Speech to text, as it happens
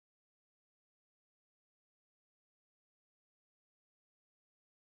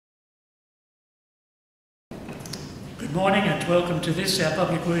Good morning and welcome to this, our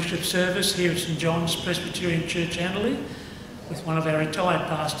public worship service here at St John's Presbyterian Church, Annerley, with one of our retired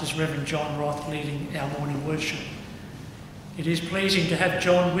pastors, Reverend John Roth, leading our morning worship. It is pleasing to have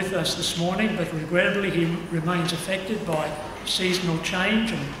John with us this morning, but regrettably he remains affected by seasonal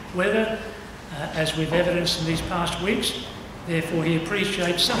change and weather, as we've evidenced in these past weeks. Therefore, he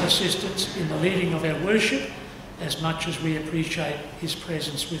appreciates some assistance in the leading of our worship as much as we appreciate his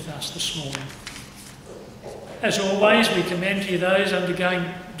presence with us this morning. As always, we commend to you those undergoing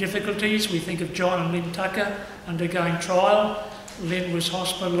difficulties. We think of John and Lynn Tucker undergoing trial. Lynn was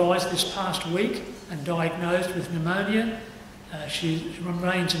hospitalised this past week and diagnosed with pneumonia. She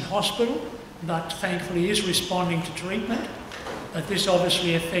remains in hospital, but thankfully is responding to treatment. But this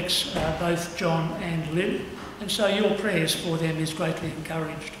obviously affects both John and Lynn, and so your prayers for them is greatly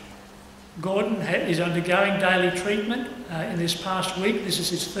encouraged. Gordon is undergoing daily treatment in this past week. This is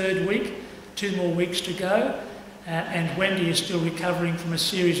his third week, 2 more weeks to go. And Wendy is still recovering from a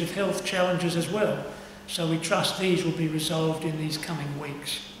series of health challenges as well. So we trust these will be resolved in these coming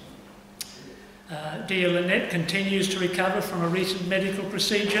weeks. Dear Lynette continues to recover from a recent medical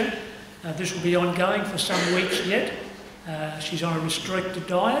procedure. This will be ongoing for some weeks yet. She's on a restricted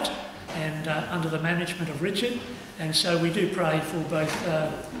diet and under the management of Richard. And so we do pray for both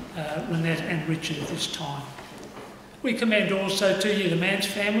Lynette and Richard at this time. We commend also to you the Mance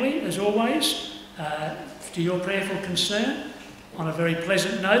family, as always, to your prayerful concern. On a very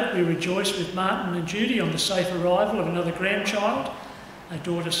pleasant note, we rejoice with Martin and Judy on the safe arrival of another grandchild. Our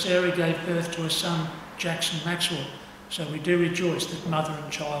daughter Sarah gave birth to a son, Jackson Maxwell. So we do rejoice that mother and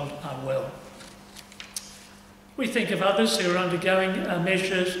child are well. We think of others who are undergoing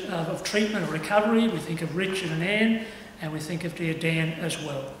measures of treatment or recovery. We think of Richard and Anne, and we think of dear Dan as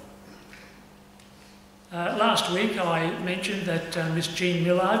well. Last week I mentioned that Miss Jean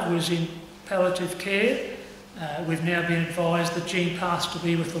Millard was in palliative care. We've now been advised that Jean passed to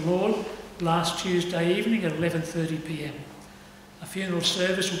be with the Lord last Tuesday evening at 11:30 p.m. A funeral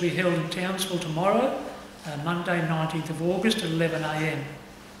service will be held in Townsville tomorrow, Monday 19th of August at 11 a.m.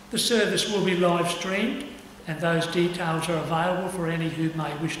 The service will be live streamed, and those details are available for any who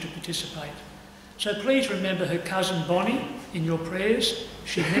may wish to participate. So please remember her cousin Bonnie in your prayers.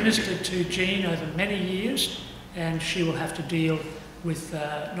 She ministered to Jean over many years, and she will have to deal with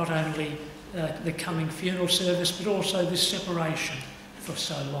not only the coming funeral service, but also this separation for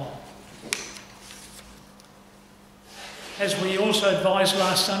so long. As we also advised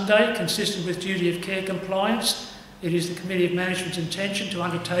last Sunday, consistent with duty of care compliance, it is the Committee of Management's intention to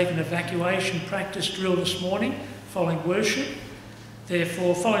undertake an evacuation practice drill this morning following worship.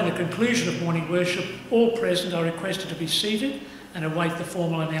 Therefore, following the conclusion of morning worship, all present are requested to be seated and await the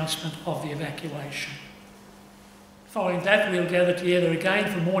formal announcement of the evacuation. Following that, we'll gather together again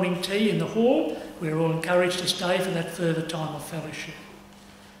for morning tea in the hall. We're all encouraged to stay for that further time of fellowship.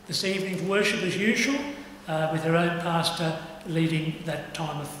 This evening's worship as usual, with our own pastor leading that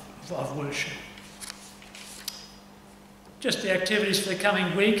time of worship. Just the activities for the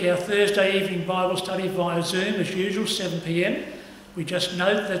coming week: our Thursday evening Bible study via Zoom as usual, 7 p.m. We just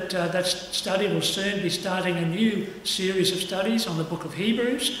note that that study will soon be starting a new series of studies on the book of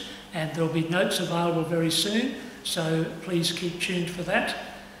Hebrews, and there'll be notes available very soon. So please keep tuned for that.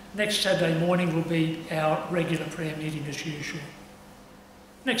 Next Saturday morning will be our regular prayer meeting as usual.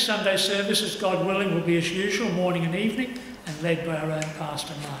 Next Sunday services, God willing, will be as usual, morning and evening, and led by our own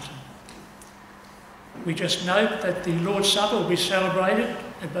Pastor Martin. We just note that the Lord's Supper will be celebrated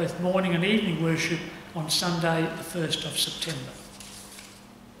at both morning and evening worship on Sunday, the 1st of September.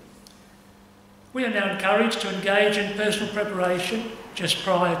 We are now encouraged to engage in personal preparation just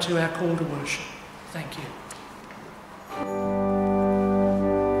prior to our call to worship. Thank you.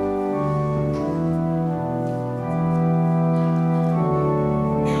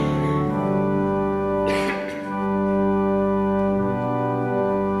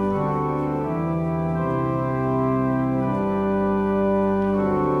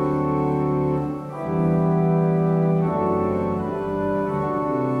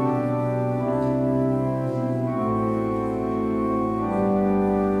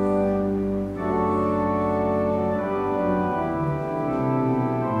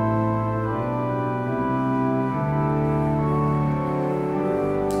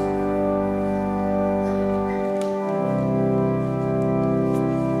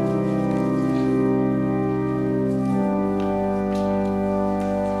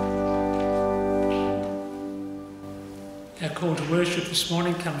 Call to worship this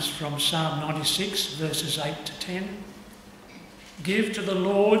morning comes from Psalm 96, verses 8 to 10. Give to the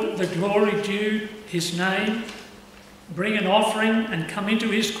Lord the glory due his name. Bring an offering and come into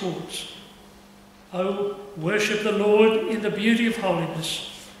his courts. O worship the Lord in the beauty of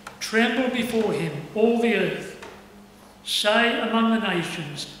holiness. Tremble before him, all the earth. Say among the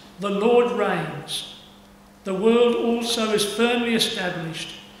nations, the Lord reigns. The world also is firmly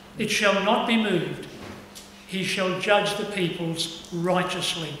established. It shall not be moved. He shall judge the peoples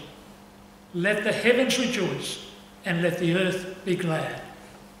righteously. Let the heavens rejoice, and let the earth be glad.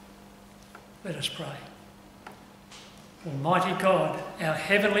 Let us pray. Almighty God, our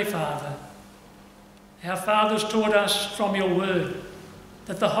Heavenly Father, our fathers taught us from your word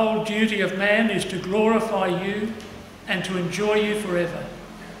that the whole duty of man is to glorify you and to enjoy you forever.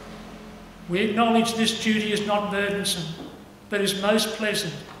 We acknowledge this duty is not burdensome, but is most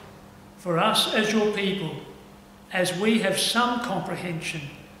pleasant for us as your people, as we have some comprehension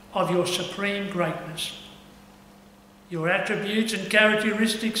of your supreme greatness. Your attributes and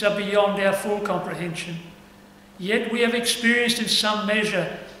characteristics are beyond our full comprehension, yet we have experienced in some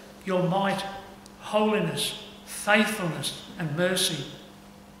measure your might, holiness, faithfulness and mercy.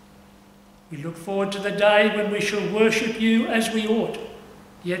 We look forward to the day when we shall worship you as we ought,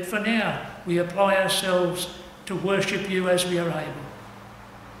 yet for now we apply ourselves to worship you as we are able.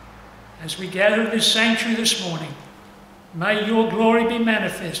 As we gather in this sanctuary this morning, may your glory be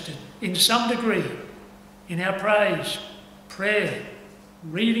manifested in some degree in our praise, prayer,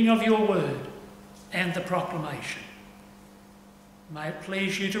 reading of your word and the proclamation. May it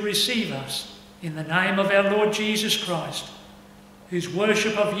please you to receive us in the name of our Lord Jesus Christ, whose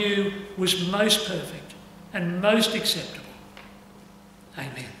worship of you was most perfect and most acceptable.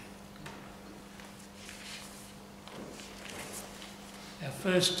 Amen. Our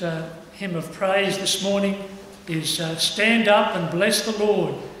first hymn of praise this morning is Stand Up and Bless the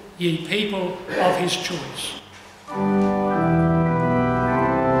Lord, ye people of his choice.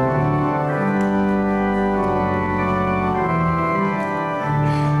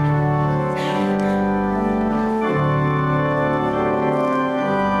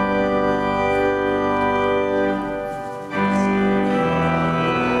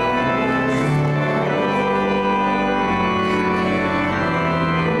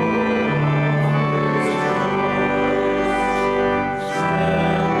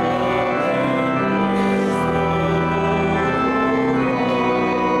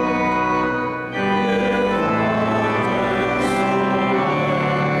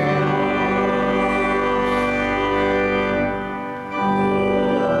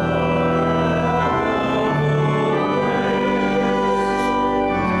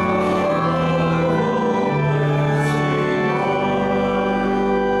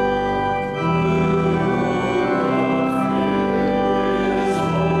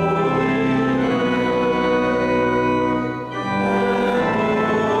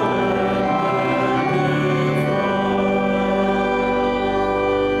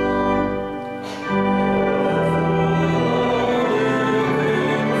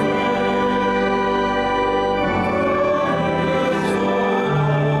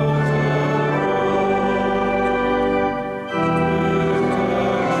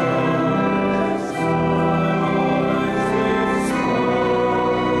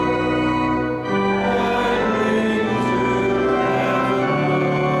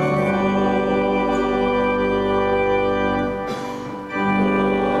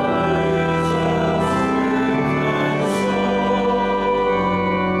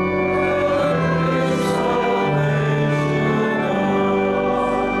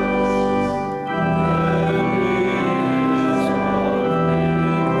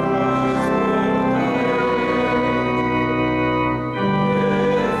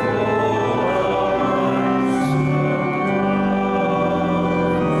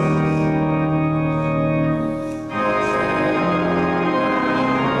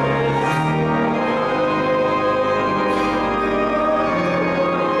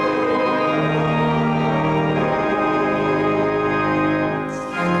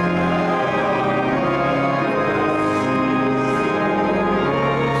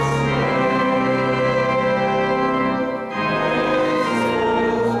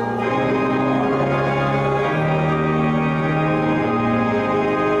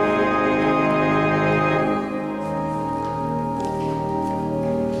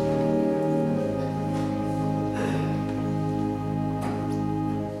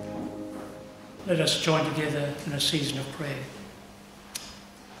 Let us join together in a season of prayer.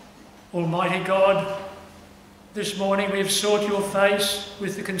 Almighty God, this morning we have sought your face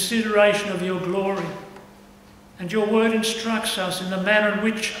with the consideration of your glory, and your word instructs us in the manner in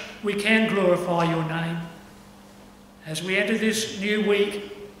which we can glorify your name. As we enter this new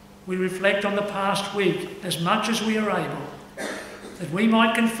week, we reflect on the past week as much as we are able, that we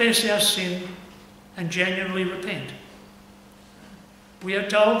might confess our sin, and genuinely repent. We are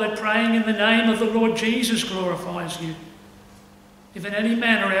told that praying in the name of the Lord Jesus glorifies you. If in any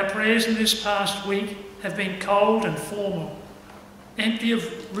manner our prayers in this past week have been cold and formal, empty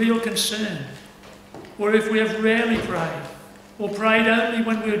of real concern, or if we have rarely prayed, or prayed only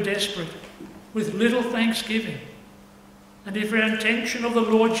when we were desperate, with little thanksgiving, and if our intention of the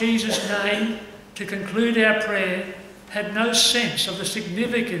Lord Jesus' name to conclude our prayer had no sense of the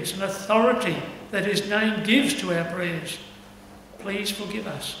significance and authority that his name gives to our prayers, please forgive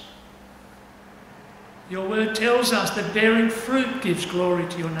us. Your word tells us that bearing fruit gives glory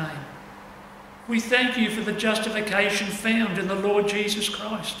to your name. We thank you for the justification found in the Lord Jesus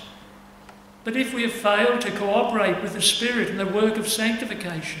Christ. But if we have failed to cooperate with the Spirit in the work of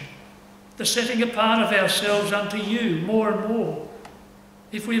sanctification, the setting apart of ourselves unto you more and more,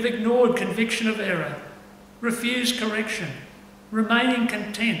 if we have ignored conviction of error, refused correction, remaining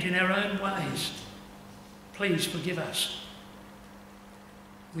content in our own ways, please forgive us.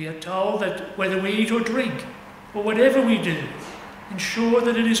 We are told that whether we eat or drink, or whatever we do, ensure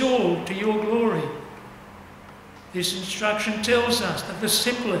that it is all to your glory. This instruction tells us that the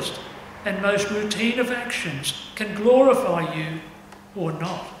simplest and most routine of actions can glorify you or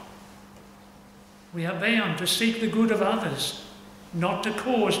not. We are bound to seek the good of others, not to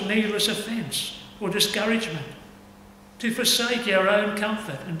cause needless offence or discouragement, to forsake our own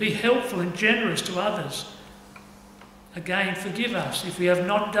comfort and be helpful and generous to others. Again, forgive us if we have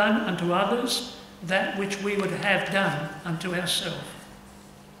not done unto others that which we would have done unto ourselves.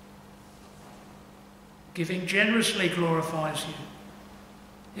 Giving generously glorifies you.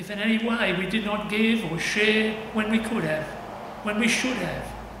 If in any way we did not give or share when we could have, when we should have,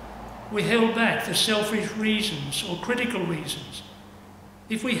 we held back for selfish reasons or critical reasons,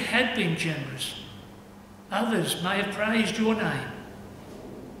 if we had been generous, others may have praised your name.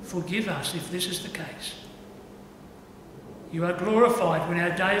 Forgive us if this is the case. You are glorified when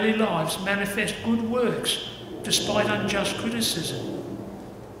our daily lives manifest good works despite unjust criticism.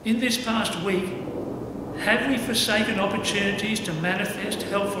 In this past week, have we forsaken opportunities to manifest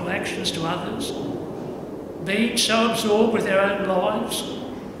helpful actions to others, being so absorbed with our own lives,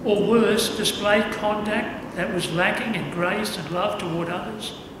 or worse, displayed conduct that was lacking in grace and love toward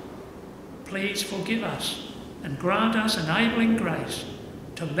others? Please forgive us and grant us enabling grace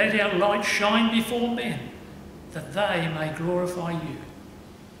to let our light shine before men, that they may glorify you.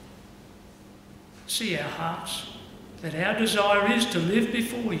 See our hearts, that our desire is to live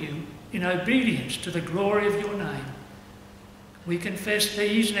before you in obedience to the glory of your name. We confess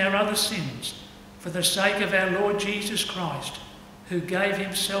these and our other sins for the sake of our Lord Jesus Christ, who gave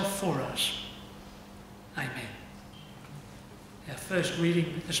himself for us. Amen. Our first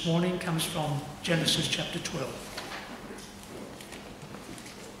reading this morning comes from Genesis chapter 12.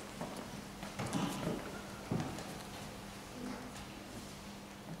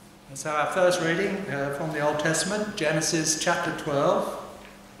 So our first reading from the Old Testament, Genesis chapter 12,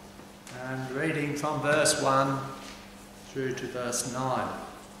 and reading from verse 1 through to verse 9.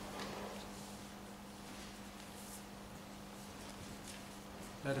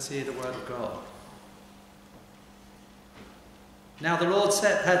 Let us hear the word of God. Now the Lord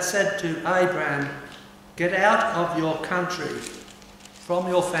had said to Abram, "Get out of your country, from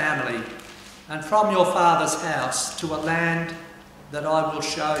your family, and from your father's house to a land that I will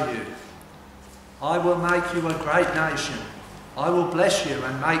show you. I will make you a great nation. I will bless you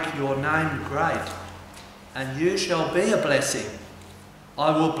and make your name great, and you shall be a blessing.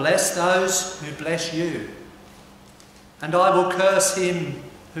 I will bless those who bless you, and I will curse him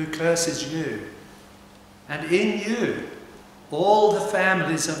who curses you. And in you all the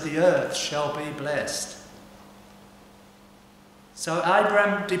families of the earth shall be blessed." So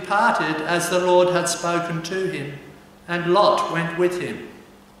Abram departed as the Lord had spoken to him, and Lot went with him.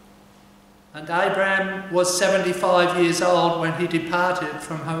 And Abram was 75 years old when he departed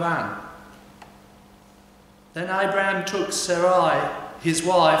from Haran. Then Abram took Sarai, his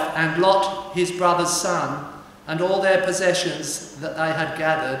wife, and Lot, his brother's son, and all their possessions that they had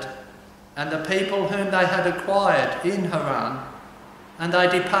gathered, and the people whom they had acquired in Haran, and they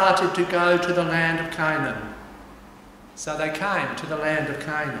departed to go to the land of Canaan. So they came to the land of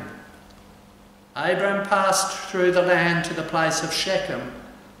Canaan. Abram passed through the land to the place of Shechem,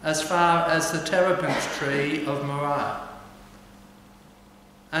 as far as the terebinth tree of Moreh.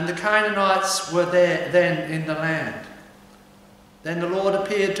 And the Canaanites were there then in the land. Then the Lord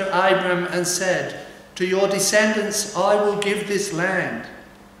appeared to Abram and said, "To your descendants I will give this land."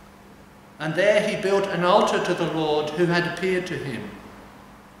 And there he built an altar to the Lord who had appeared to him.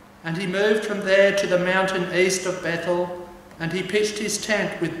 And he moved from there to the mountain east of Bethel, And he pitched his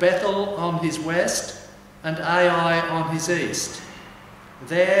tent with Bethel on his west and Ai on his east.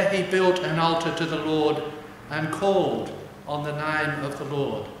 There he built an altar to the Lord and called on the name of the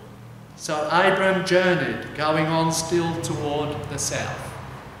Lord. So Abram journeyed, going on still toward the south.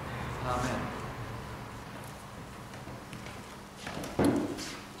 Amen.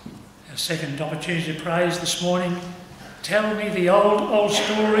 Our second opportunity to praise this morning. Tell me the old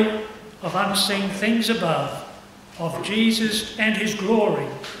story of unseen things above, of Jesus and his glory,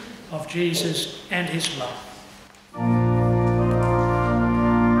 of Jesus and his love.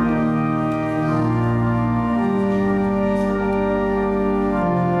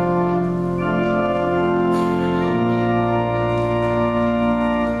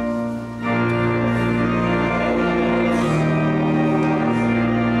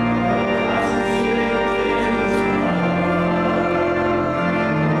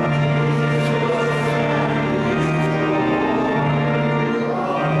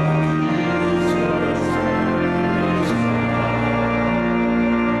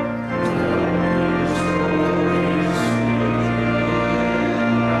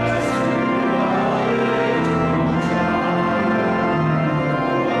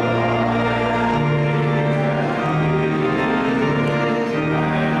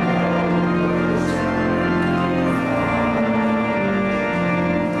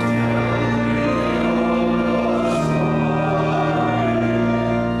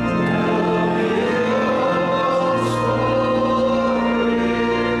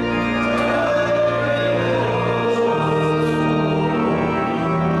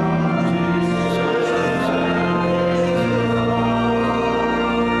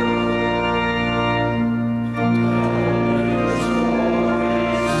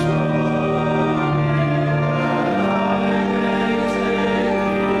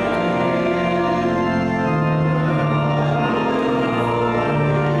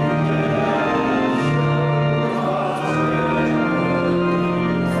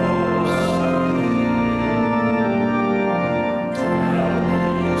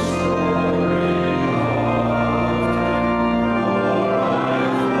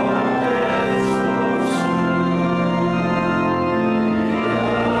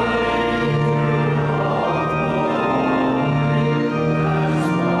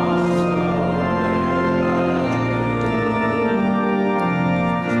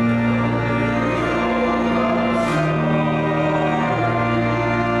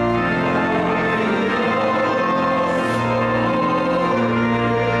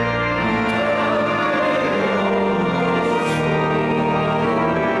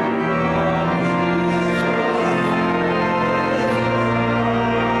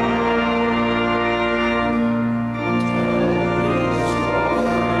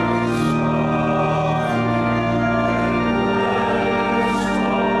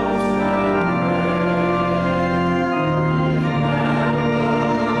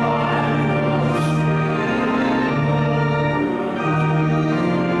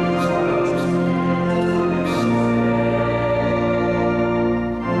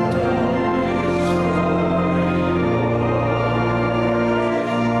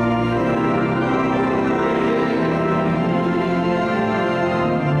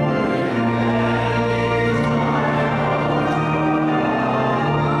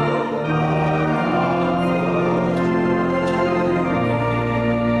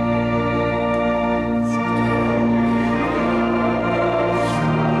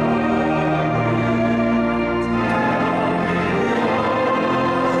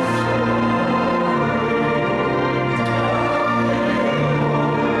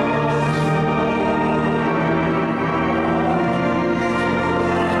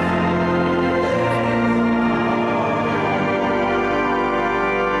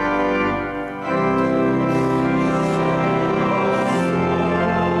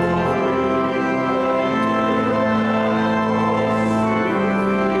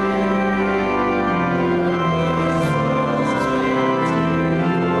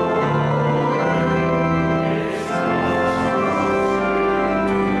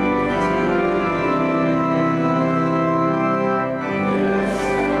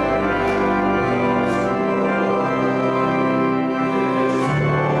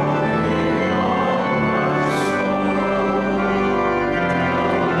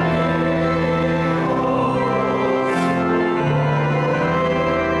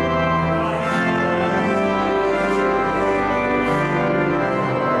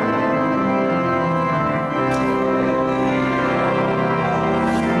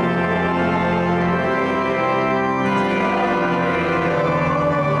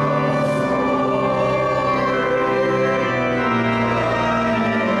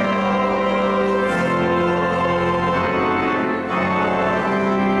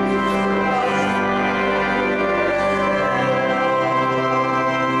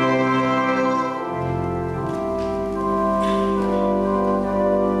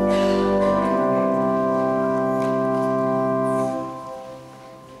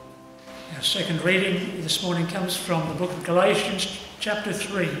 reading this morning comes from the book of Galatians, chapter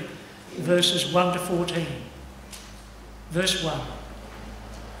 3, verses 1 to 14. Verse 1.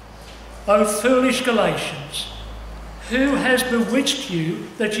 O foolish Galatians, who has bewitched you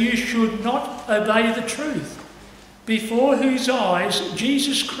that you should not obey the truth, before whose eyes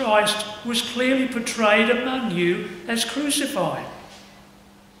Jesus Christ was clearly portrayed among you as crucified?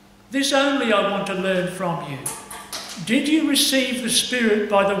 This only I want to learn from you. Did you receive the Spirit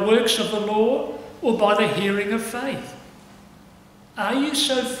by the works of the law or by the hearing of faith? Are you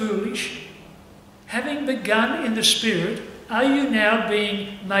so foolish? Having begun in the Spirit, are you now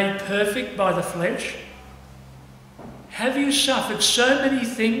being made perfect by the flesh? Have you suffered so many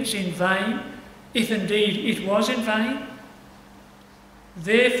things in vain, if indeed it was in vain?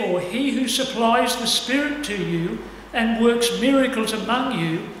 Therefore, he who supplies the Spirit to you and works miracles among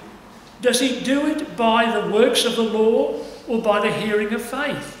you, does he do it by the works of the law or by the hearing of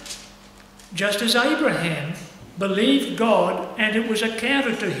faith? Just as Abraham believed God and it was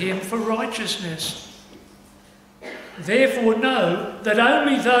accounted to him for righteousness. Therefore know that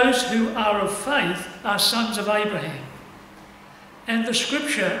only those who are of faith are sons of Abraham. And the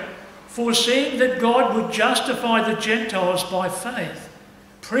Scripture, foreseeing that God would justify the Gentiles by faith,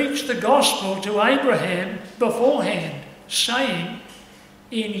 preached the gospel to Abraham beforehand, saying,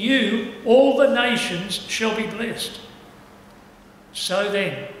 in you all the nations shall be blessed. So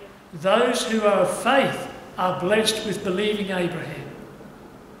then, those who are of faith are blessed with believing Abraham.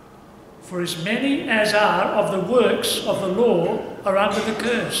 For as many as are of the works of the law are under the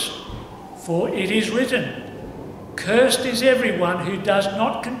curse. For it is written, cursed is everyone who does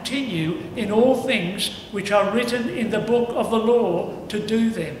not continue in all things which are written in the book of the law to do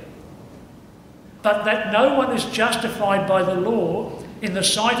them. But that no one is justified by the law in the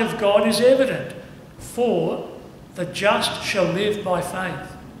sight of God is evident, for the just shall live by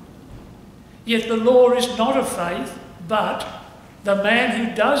faith. Yet the law is not of faith, but the man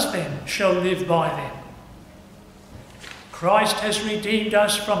who does them shall live by them. Christ has redeemed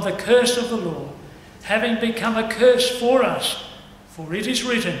us from the curse of the law, having become a curse for us. For it is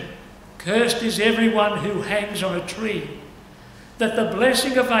written, cursed is everyone who hangs on a tree, that the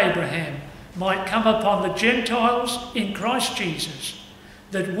blessing of Abraham might come upon the Gentiles in Christ Jesus,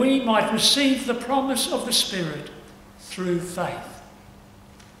 that we might receive the promise of the Spirit through faith.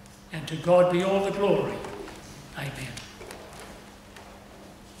 And to God be all the glory. Amen.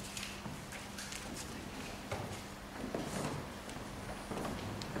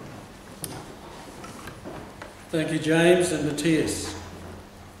 Thank you, James and Matthias.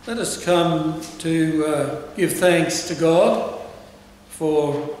 Let us come to give thanks to God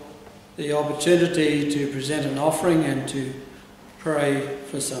for the opportunity to present an offering and to pray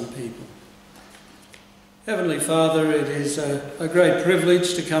for some people. Heavenly Father, it is a great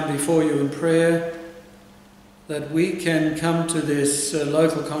privilege to come before you in prayer, that we can come to this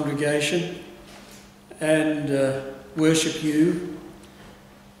local congregation and worship you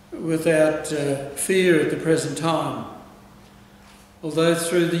without fear at the present time. Although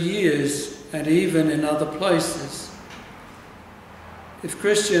through the years and even in other places, if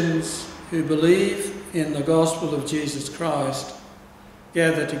Christians who believe in the gospel of Jesus Christ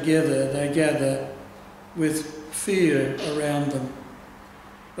gather together, they gather with fear around them.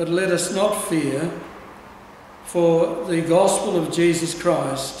 But let us not fear, for the gospel of Jesus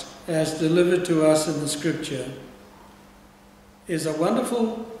Christ, as delivered to us in the Scripture, is a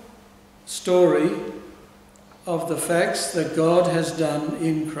wonderful story of the facts that God has done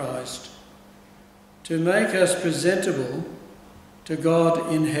in Christ to make us presentable to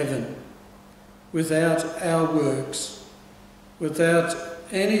God in heaven without our works, without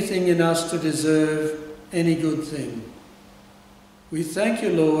anything in us to deserve any good thing. We thank you,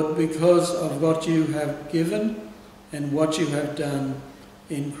 Lord, because of what you have given and what you have done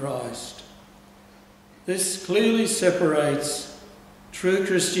in Christ. This clearly separates true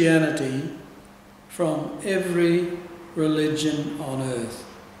Christianity from every religion on earth,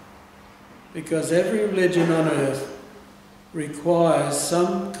 because every religion on earth requires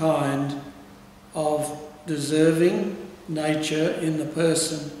some kind of deserving nature in the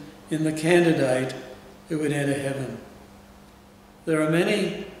person, in the candidate who would enter heaven. There are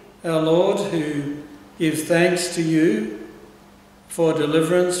many, our Lord, who give thanks to you for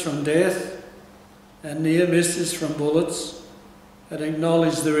deliverance from death and near misses from bullets, and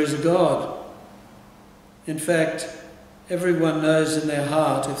acknowledge there is a God. In fact, everyone knows in their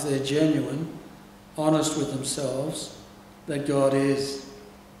heart, if they're genuine, honest with themselves, that God is.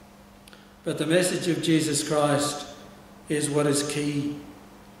 But the message of Jesus Christ is what is key.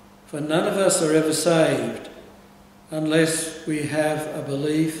 For none of us are ever saved unless we have a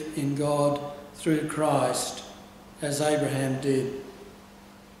belief in God through Christ as Abraham did.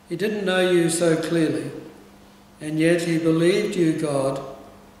 He didn't know you so clearly, and yet he believed you, God,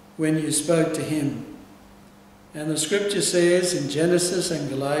 when you spoke to him. And the scripture says in Genesis and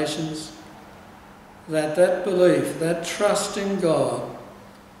Galatians that belief, that trust in God,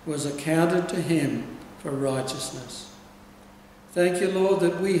 was accounted to him for righteousness. Thank you, Lord,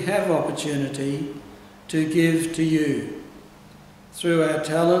 that we have opportunity to give to you through our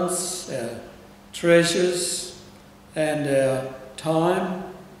talents, our treasures, and our time,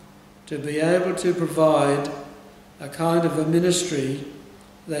 to be able to provide a kind of a ministry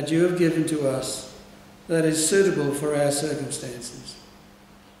that you have given to us that is suitable for our circumstances.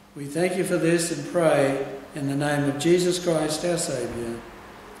 We thank you for this and pray in the name of Jesus Christ, our Saviour.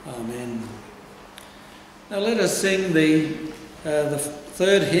 Amen. Now let us sing the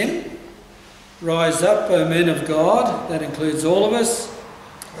third hymn, Rise Up, O Men of God. That includes all of us.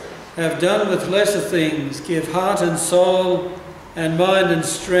 Have done with lesser things, give heart and soul and mind and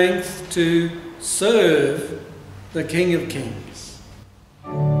strength to serve the King of Kings.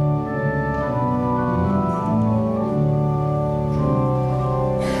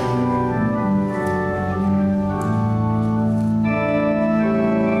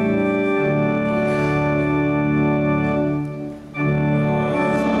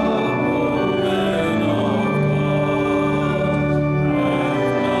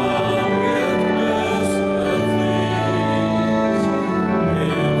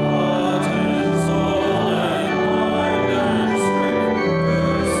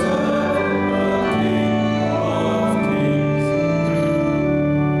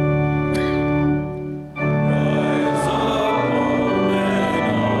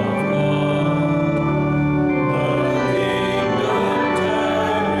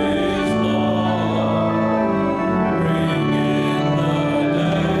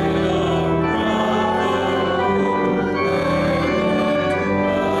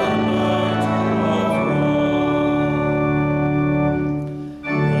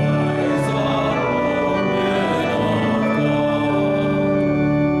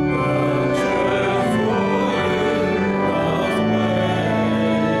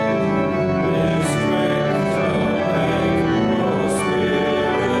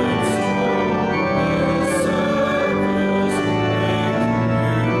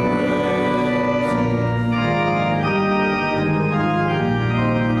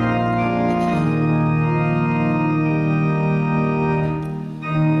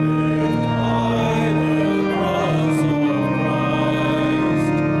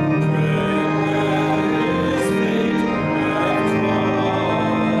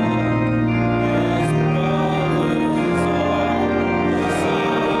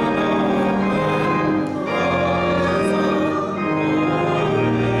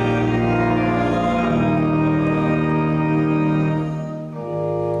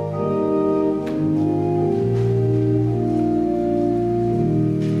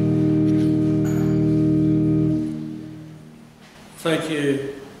 Thank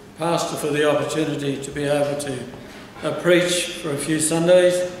you, Pastor, for the opportunity to be able to preach for a few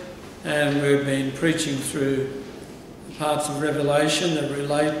Sundays, and we've been preaching through parts of Revelation that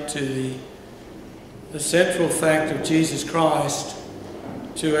relate to the central fact of Jesus Christ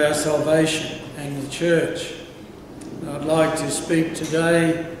to our salvation and the church. I'd like to speak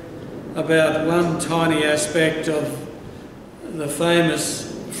today about one tiny aspect of the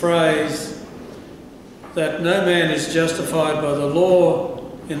famous phrase that no man is justified by the law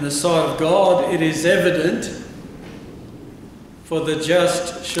in the sight of God. It is evident, for the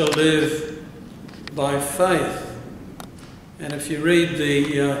just shall live by faith. And if you read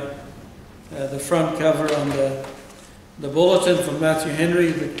the front cover on the bulletin from Matthew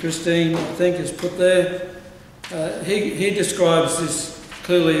Henry that Christine, I think, has put there, he describes this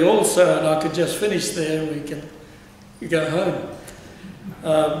clearly also, and I could just finish there and we can go home.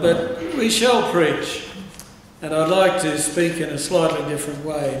 But we shall preach. And I'd like to speak in a slightly different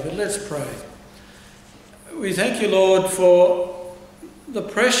way, but let's pray. We thank you, Lord, for the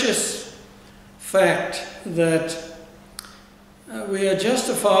precious fact that we are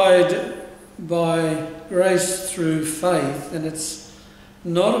justified by grace through faith, and it's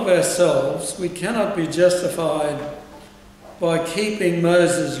not of ourselves. We cannot be justified by keeping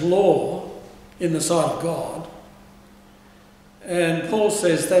Moses' law in the sight of God. And Paul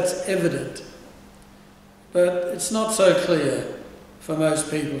says that's evident. But it's not so clear for most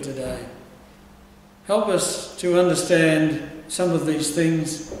people today. Help us to understand some of these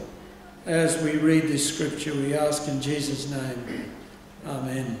things as we read this scripture, we ask in Jesus' name.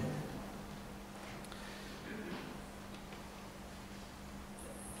 Amen.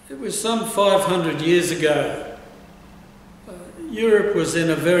 It was some 500 years ago. Europe was in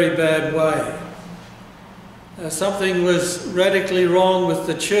a very bad way. Something was radically wrong with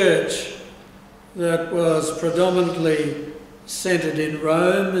the church that was predominantly centred in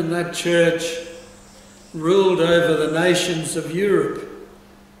Rome, and that church ruled over the nations of Europe.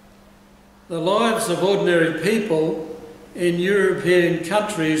 The lives of ordinary people in European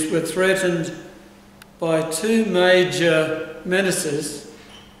countries were threatened by two major menaces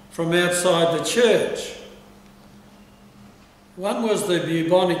from outside the church. One was the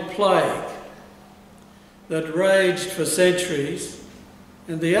bubonic plague that raged for centuries,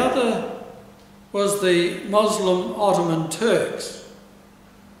 and the other was the Muslim Ottoman Turks,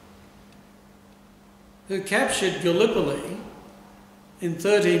 who captured Gallipoli in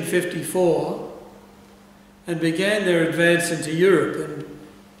 1354 and began their advance into Europe.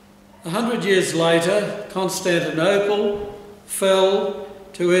 And 100 years later, Constantinople fell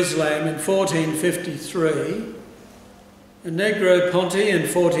to Islam in 1453, and Negroponte in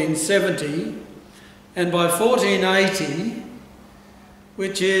 1470, and by 1480,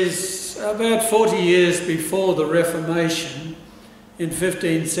 which is about 40 years before the Reformation in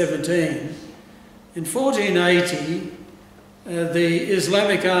 1517, in 1480, the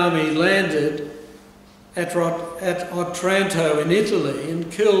Islamic army landed at Otranto in Italy and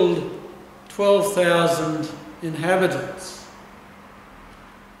killed 12,000 inhabitants.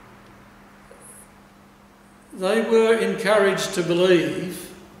 They were encouraged to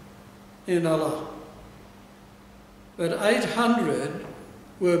believe in Allah, but 800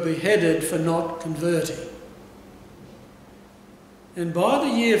 were beheaded for not converting. And by the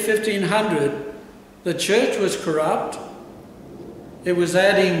year 1500, the church was corrupt. It was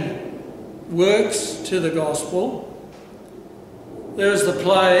adding works to the gospel. There was the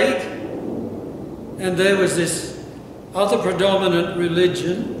plague, and there was this other predominant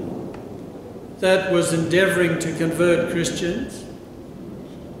religion that was endeavouring to convert Christians.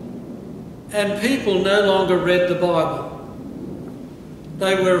 And people no longer read the Bible.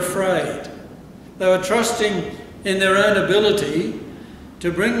 They were afraid. They were trusting in their own ability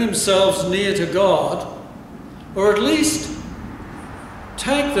to bring themselves near to God, or at least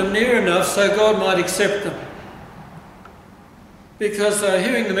take them near enough so God might accept them. Because they're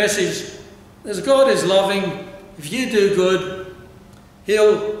hearing the message, as God is loving, if you do good,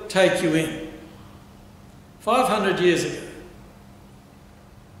 He'll take you in. 500 years ago,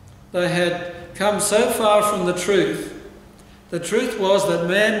 they had come so far from the truth. The truth was that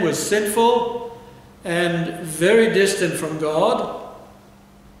man was sinful and very distant from God,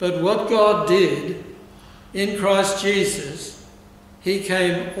 but what God did in Christ Jesus, He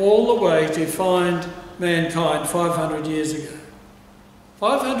came all the way to find mankind 500 years ago.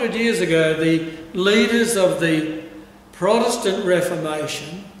 500 years ago, the leaders of the Protestant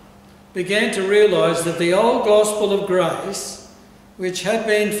Reformation began to realise that the old gospel of grace, which had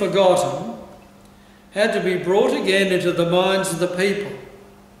been forgotten, had to be brought again into the minds of the people.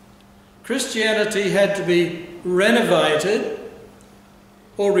 Christianity had to be renovated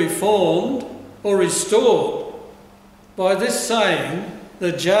or reformed or restored by this saying,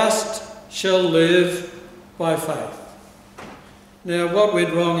 the just shall live by faith. Now, what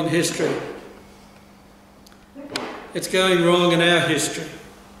went wrong in history? It's going wrong in our history.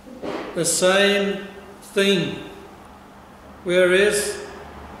 The same thing. Whereas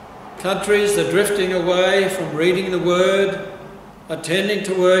countries are drifting away from reading the Word, attending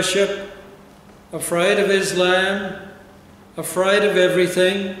to worship, afraid of Islam, afraid of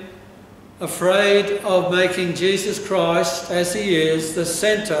everything, afraid of making Jesus Christ, as He is, the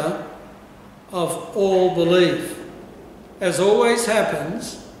centre of all belief. As always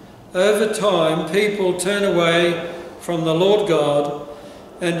happens, over time people turn away from the Lord God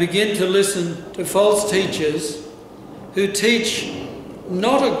and begin to listen to false teachers who teach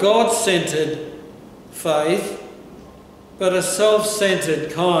not a God-centred faith, but a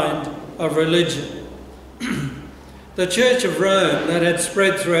self-centred kind of religion. The Church of Rome, that had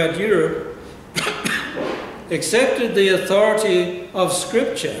spread throughout Europe, accepted the authority of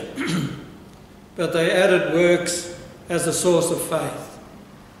Scripture, but they added works as a source of faith.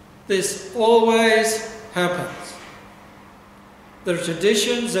 This always happens. The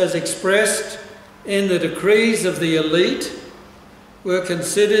traditions as expressed in the decrees of the elite were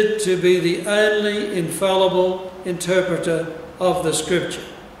considered to be the only infallible interpreter of the Scripture.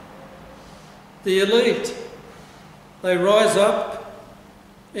 The elite, they rise up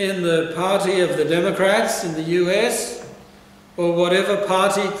in the party of the Democrats in the US, or whatever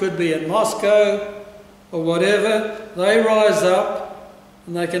party could be in Moscow, or whatever. They rise up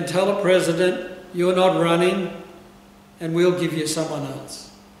and they can tell a president, you're not running, and we'll give you someone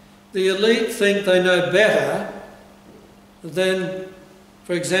else. the elite think they know better than,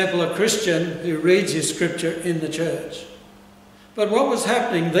 for example, a Christian who reads his scripture in the church. But what was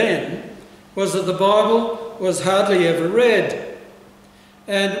happening then was that the Bible was hardly ever read.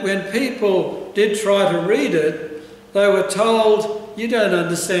 And when people did try to read it, they were told, you don't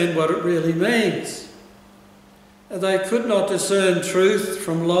understand what it really means. They could not discern truth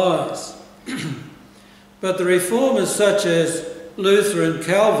from lies. But the reformers such as Luther and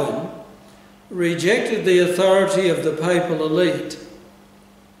Calvin rejected the authority of the papal elite.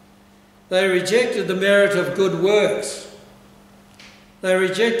 They rejected the merit of good works. They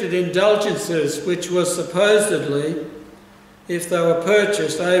rejected indulgences, which were supposedly, if they were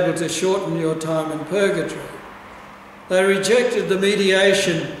purchased, able to shorten your time in purgatory. They rejected the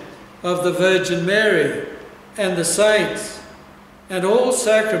mediation of the Virgin Mary and the saints, and all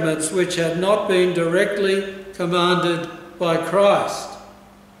sacraments which had not been directly commanded by Christ.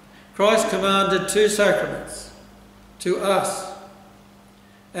 Christ commanded 2 sacraments to us,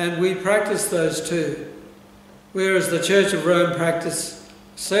 and we practice those 2, whereas the Church of Rome practiced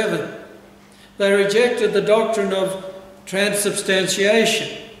 7. They rejected the doctrine of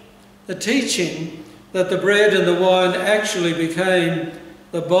transubstantiation, the teaching that the bread and the wine actually became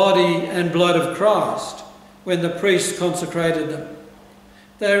the body and blood of Christ when the priest consecrated them.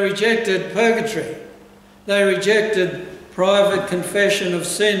 They rejected purgatory. They rejected private confession of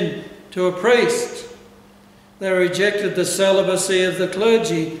sin to a priest. They rejected the celibacy of the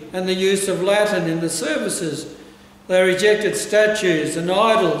clergy and the use of Latin in the services. They rejected statues and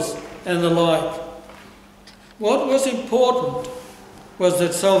idols and the like. What was important was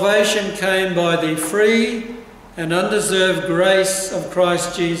that salvation came by the free and undeserved grace of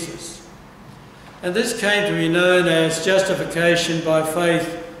Christ Jesus. And this came to be known as justification by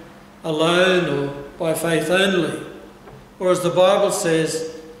faith alone or by faith only. Or as the Bible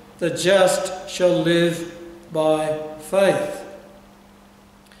says, the just shall live by faith.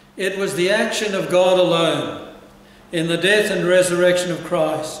 It was the action of God alone in the death and resurrection of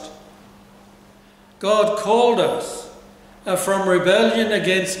Christ. God called us from rebellion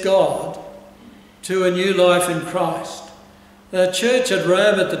against God to a new life in Christ. The church at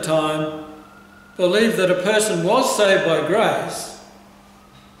Rome at the time believed that a person was saved by grace,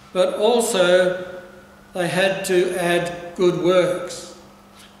 but also they had to add good works.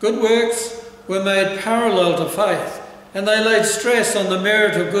 Good works were made parallel to faith, and they laid stress on the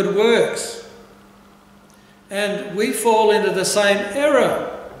merit of good works. And we fall into the same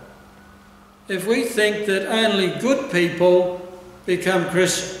error if we think that only good people become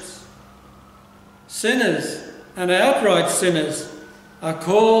Christians. Sinners and outright sinners are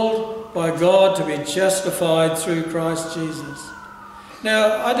called by God to be justified through Christ Jesus.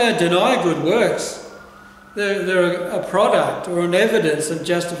 Now, I don't deny good works. They're a product or an evidence of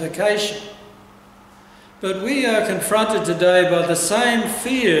justification. But we are confronted today by the same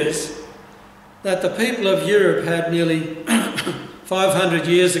fears that the people of Europe had nearly 500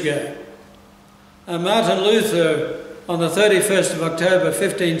 years ago. Martin Luther, on the 31st of October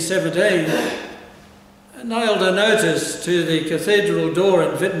 1517, nailed a notice to the cathedral door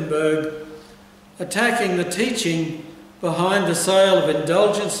in Wittenberg attacking the teaching behind the sale of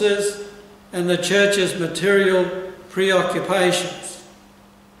indulgences and the church's material preoccupations.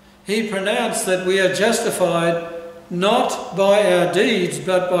 He pronounced that we are justified not by our deeds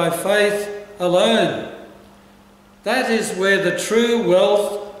but by faith alone. That is where the true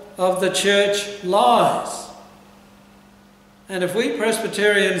wealth of the church lies. And if we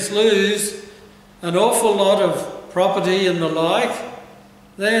Presbyterians lose an awful lot of property and the like,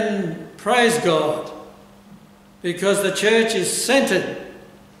 then praise God, because the church is centred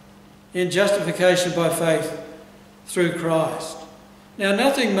in justification by faith through Christ. Now,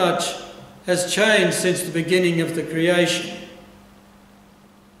 nothing much has changed since the beginning of the creation.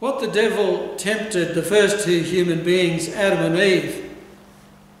 What the devil tempted the first 2 human beings, Adam and Eve,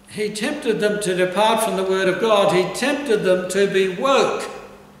 he tempted them to depart from the Word of God. He tempted them to be woke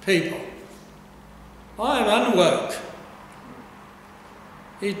people. I am unwoke.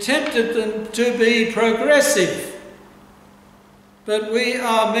 He tempted them to be progressive. But we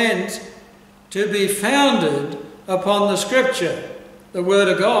are meant to be founded upon the Scripture, the Word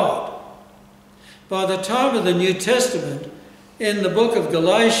of God. By the time of the New Testament, in the book of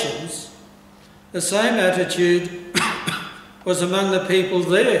Galatians, the same attitude was among the people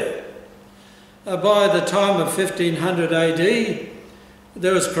there. By the time of 1500 AD,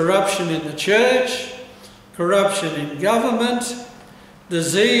 there was corruption in the church, corruption in government,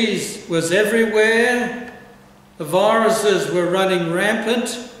 disease was everywhere, the viruses were running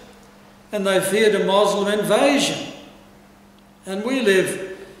rampant, and they feared a Muslim invasion. And we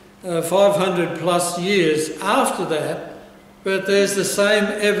live 500 plus years after that, but there's the same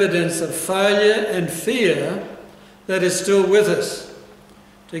evidence of failure and fear that is still with us,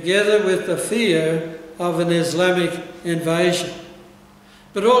 together with the fear of an Islamic invasion.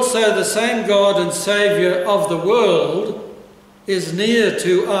 But also the same God and Saviour of the world is near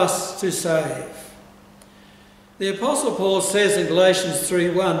to us to save. The Apostle Paul says in Galatians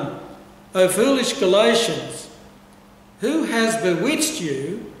 3:1, "O foolish Galatians, who has bewitched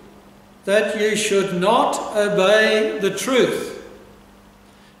you that you should not obey the truth,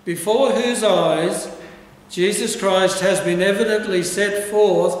 before whose eyes Jesus Christ has been evidently set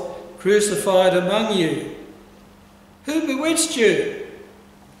forth, crucified among you?" Who bewitched you?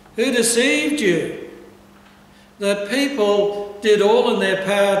 Who deceived you? That people did all in their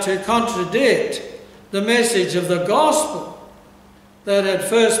power to contradict the message of the gospel that had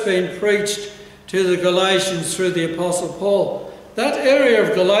first been preached to the Galatians through the Apostle Paul. That area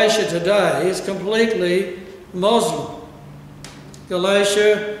of Galatia today is completely Muslim.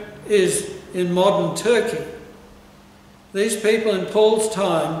 Galatia is in modern Turkey. These people in Paul's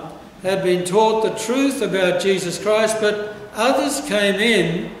time had been taught the truth about Jesus Christ, but others came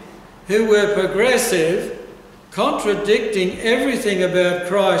in who were progressive, contradicting everything about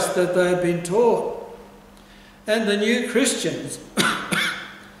Christ that they had been taught. And the new Christians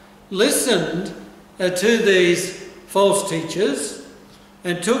listened to these false teachers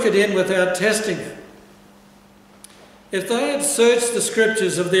and took it in without testing it. If they had searched the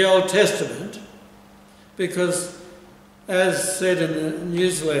scriptures of the Old Testament, because as said in the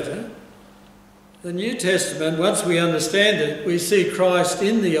newsletter, the New Testament, once we understand it, we see Christ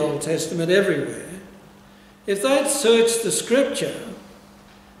in the Old Testament everywhere. If they'd searched the scripture,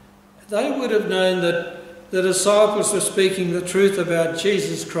 they would have known that the disciples were speaking the truth about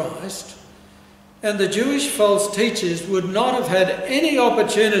Jesus Christ, and the Jewish false teachers would not have had any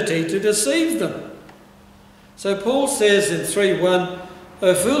opportunity to deceive them. So Paul says in 3:1,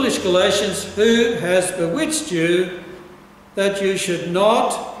 "O foolish Galatians, who has bewitched you that you should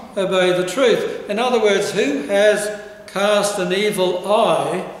not obey the truth?" In other words, who has cast an evil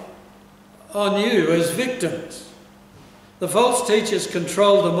eye on you as victims? The false teachers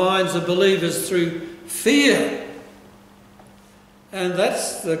control the minds of believers through fear. And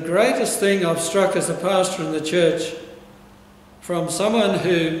that's the greatest thing I've struck as a pastor in the church, from someone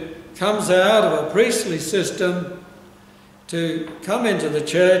who comes out of a priestly system to come into the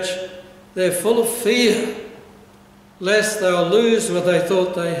church. They're full of fear, lest they'll lose what they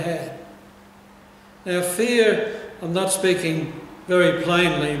thought they had. Now fear, I'm not speaking very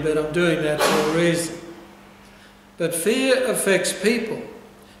plainly, but I'm doing that for a reason. But fear affects people.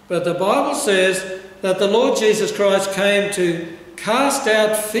 But the Bible says that the Lord Jesus Christ came to cast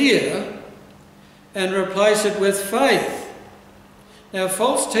out fear and replace it with faith. Now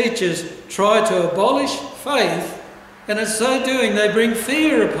false teachers try to abolish faith, and in so doing they bring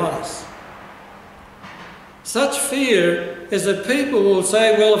fear upon us. Such fear is that people will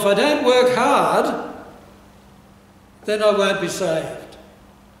say, well, if I don't work hard, then I won't be saved.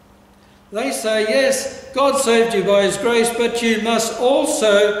 They say, yes, God saved you by his grace, but you must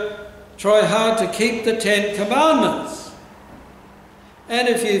also try hard to keep the 10 Commandments. And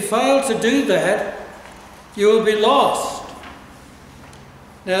if you fail to do that, you will be lost.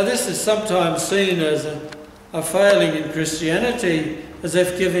 Now this is sometimes seen as a failing in Christianity, as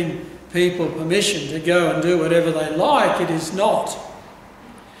if giving people permission to go and do whatever they like. It is not.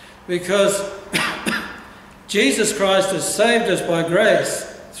 Because Jesus Christ has saved us by grace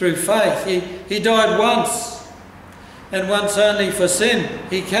through faith. He died once, and once only for sin.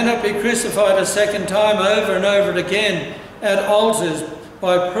 He cannot be crucified a second time over and over again at altars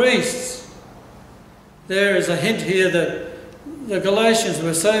by priests. There is a hint here that the Galatians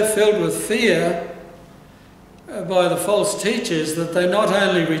were so filled with fear by the false teachers that they not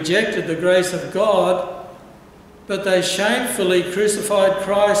only rejected the grace of God, but they shamefully crucified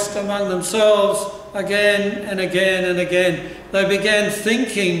Christ among themselves again and again and again. They began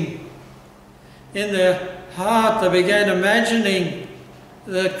thinking in their heart, they began imagining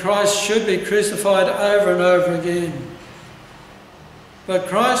that Christ should be crucified over and over again. But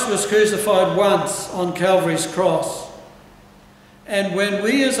Christ was crucified once on Calvary's cross. And when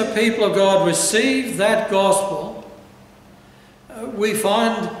we as a people of God receive that gospel, we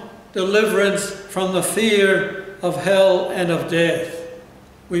find deliverance from the fear of hell and of death.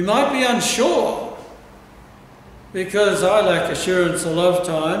 We might be unsure, because I lack assurance a lot of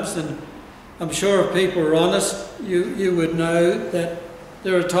times, and I'm sure if people are honest, you would know that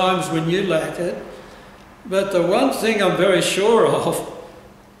there are times when you lack it. But the one thing I'm very sure of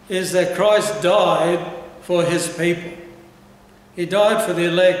is that Christ died for his people. He died for the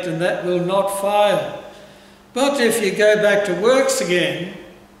elect, and that will not fail. But if you go back to works again,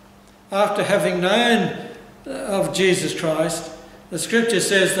 after having known of Jesus Christ, the scripture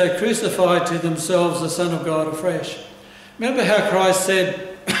says they crucified to themselves the Son of God afresh. Remember how Christ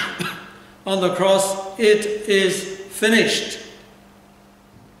said on the cross, "It is finished."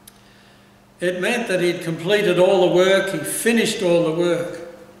 It meant that he'd completed all the work, he finished all the work.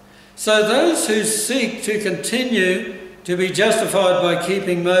 So those who seek to continue to be justified by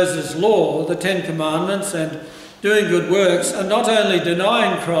keeping Moses' law, the 10 Commandments, and doing good works, are not only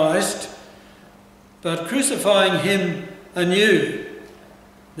denying Christ, but crucifying him anew.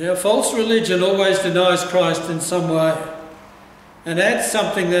 Now, false religion always denies Christ in some way and adds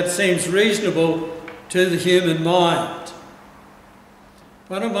something that seems reasonable to the human mind.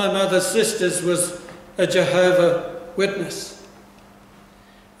 One of my mother's sisters was a Jehovah's Witness,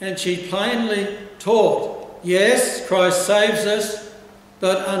 and she plainly taught, yes, Christ saves us,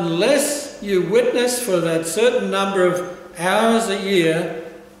 but unless you witness for that certain number of hours a year,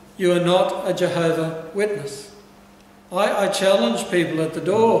 you are not a Jehovah's Witness. I challenge people at the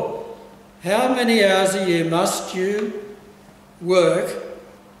door, how many hours a year must you work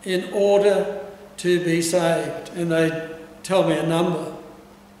in order to be saved? And they tell me a number.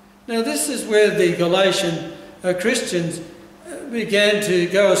 Now this is where the Galatian Christians began to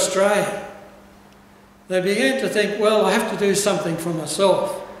go astray. They began to think, well, I have to do something for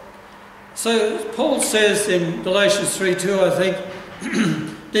myself. So Paul says in Galatians 3:2, I think,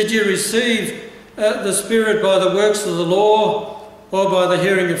 did you receive the Spirit by the works of the law or by the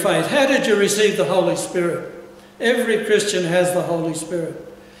hearing of faith? How did you receive the Holy Spirit? Every Christian has the Holy Spirit.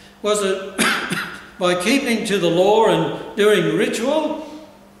 Was it by keeping to the law and doing ritual?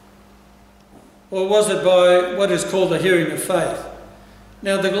 Or was it by what is called the hearing of faith?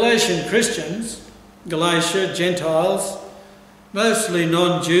 Now the Galatian Christians, Galatia, Gentiles, mostly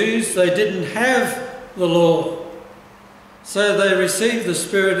non-Jews, they didn't have the law. So they received the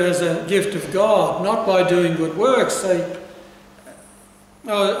Spirit as a gift of God, not by doing good works. I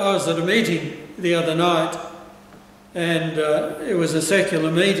was at a meeting the other night, and it was a secular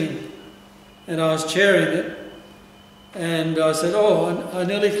meeting, and I was chairing it, and I said, oh, I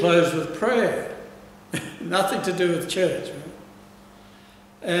nearly closed with prayer. Nothing to do with church. Right?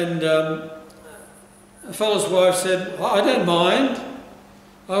 And a fellow's wife said, well, I don't mind.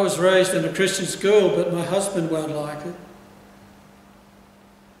 I was raised in a Christian school, but my husband won't like it.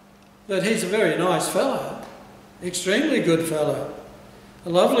 But he's a very nice fellow, extremely good fellow, a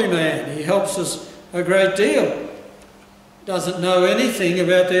lovely man. He helps us a great deal. Doesn't know anything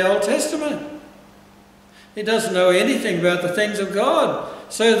about the Old Testament. He doesn't know anything about the things of God.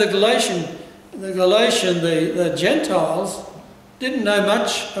 So the Gentiles didn't know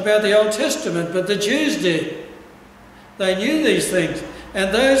much about the Old Testament, but the Jews did. They knew these things.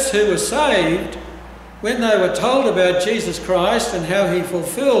 And those who were saved, when they were told about Jesus Christ and how he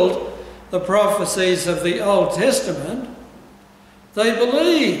fulfilled the prophecies of the Old Testament, they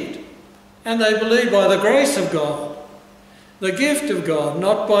believed. And they believed by the grace of God, the gift of God,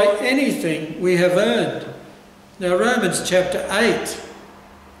 not by anything we have earned. Now Romans chapter 8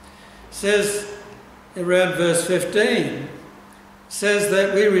 says, around verse 15, says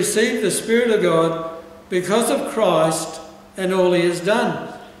that we receive the Spirit of God because of Christ and all he has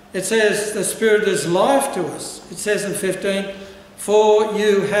done. It says the Spirit is life to us. It says in 15, for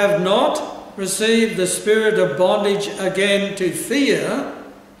you have not received the spirit of bondage again to fear,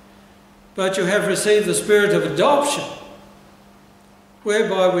 but you have received the Spirit of adoption,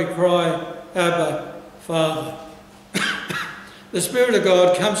 whereby we cry, Abba, Father. The Spirit of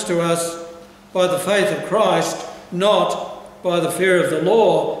God comes to us by the faith of Christ, not by the fear of the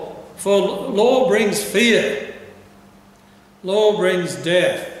law. For law brings fear. Law brings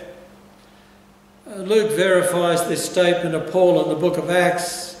death. Luke verifies this statement of Paul in the book of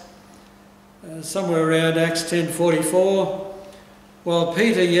Acts, somewhere around Acts 10:44. While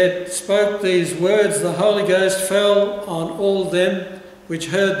Peter yet spoke these words, the Holy Ghost fell on all them which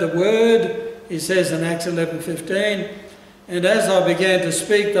heard the word, he says in Acts 11:15. And as I began to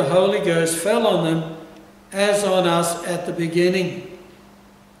speak, the Holy Ghost fell on them as on us at the beginning.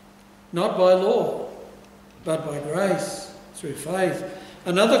 Not by law, but by grace, through faith.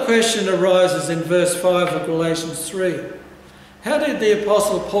 Another question arises in verse 5 of Galatians 3. How did the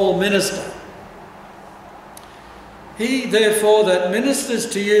Apostle Paul minister? He, therefore, that ministers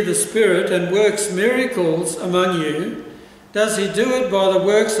to you the Spirit and works miracles among you, does he do it by the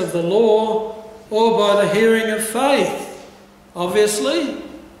works of the law or by the hearing of faith? Obviously,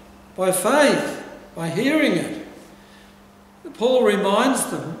 by faith, by hearing it. Paul reminds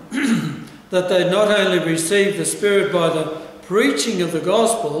them that they not only received the Spirit by the preaching of the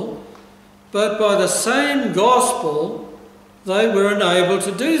gospel, but by the same gospel they were enabled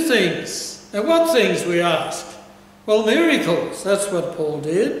to do things. Now what things, we ask? Well, miracles, that's what Paul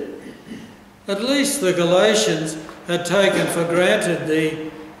did. At least the Galatians had taken for granted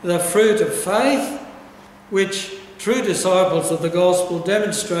the fruit of faith, which true disciples of the gospel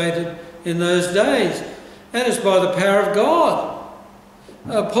demonstrated in those days, and it's by the power of God.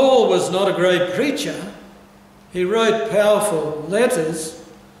 Paul was not a great preacher. He wrote powerful letters,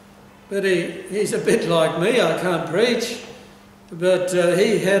 but he's a bit like me. I can't preach, but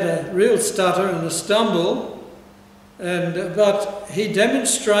he had a real stutter and a stumble, but he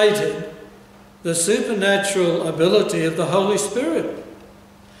demonstrated the supernatural ability of the Holy Spirit.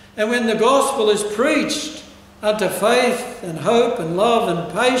 And when the gospel is preached unto faith and hope and love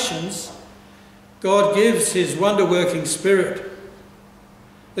and patience, God gives his wonder-working Spirit.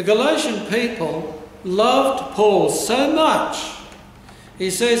 The Galatian people loved Paul so much.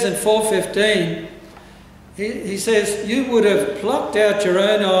 He says in 4:15, he says, "You would have plucked out your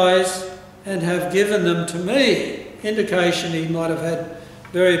own eyes and have given them to me." Indication he might have had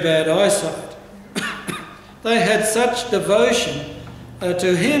very bad eyesight. They had such devotion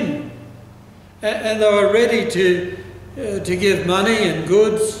to him, and they were ready to give money and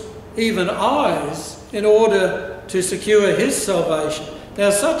goods, even eyes, in order to secure his salvation. Now,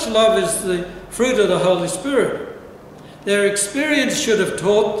 such love is the fruit of the Holy Spirit. Their experience should have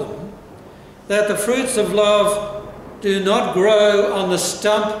taught them that the fruits of love do not grow on the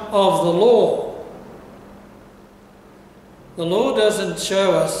stump of the law. The law doesn't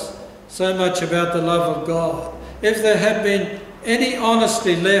show us so much about the love of God. If there had been any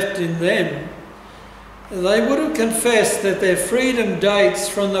honesty left in them, they would have confessed that their freedom dates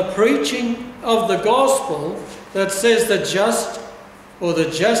from the preaching of the gospel that says the just or the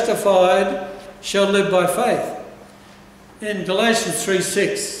justified shall live by faith. In Galatians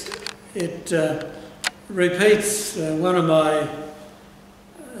 3:6, it repeats one of my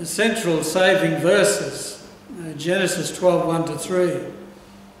central saving verses, Genesis 12:1-3.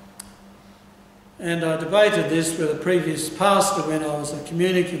 And I debated this with a previous pastor when I was a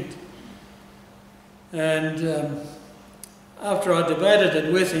communicant. And after I debated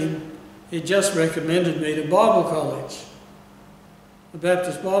it with him, he just recommended me to Bible college, the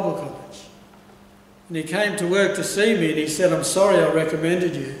Baptist Bible College. And he came to work to see me and he said, "I'm sorry I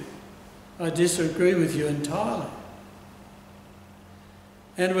recommended you. I disagree with you entirely."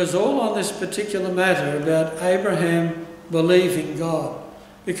 And it was all on this particular matter about Abraham believing God.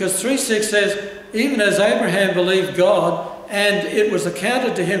 Because 3:6 says, "Even as Abraham believed God, and it was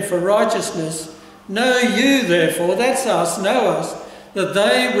accounted to him for righteousness, know you therefore," that's us, know us, "that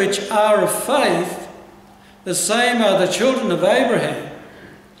they which are of faith, the same are the children of Abraham.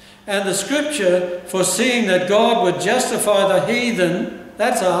 And the scripture, foreseeing that God would justify the heathen,"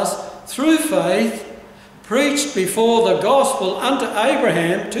 that's us, "through faith, preached before the gospel unto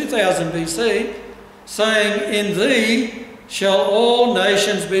Abraham," 2000 BC, "saying, in thee shall all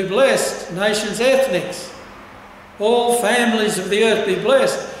nations be blessed." Nations, ethnics. All families of the earth be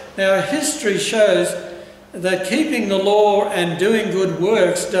blessed. Now, history shows that keeping the law and doing good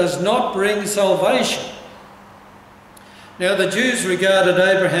works does not bring salvation. Now, the Jews regarded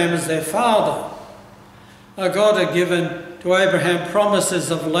Abraham as their father. God had given to Abraham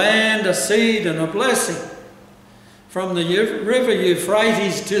promises of land, a seed, and a blessing. From the river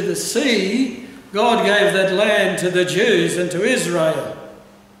Euphrates to the sea, God gave that land to the Jews and to Israel.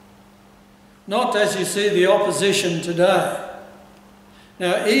 Not as you see the opposition today.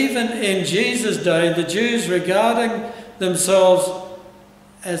 Now, even in Jesus' day, the Jews regarding themselves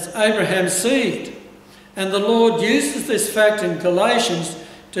as Abraham's seed. And the Lord uses this fact in Galatians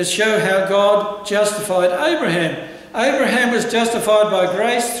to show how God justified Abraham. Abraham was justified by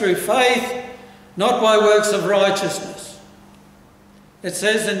grace through faith, not by works of righteousness. It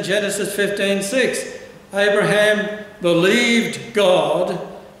says in Genesis 15:6, Abraham believed God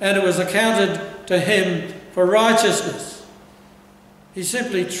and it was accounted to him for righteousness. He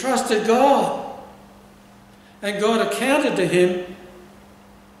simply trusted God and God accounted to him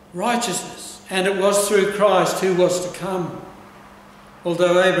righteousness. And it was through Christ who was to come.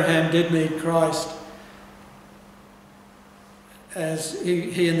 Although Abraham did meet Christ as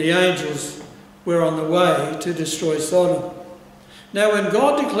he and the angels were on the way to destroy Sodom. Now, when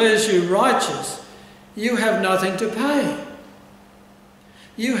God declares you righteous, you have nothing to pay.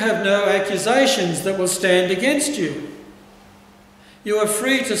 You have no accusations that will stand against you. You are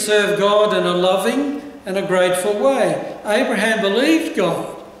free to serve God in a loving and a grateful way. Abraham believed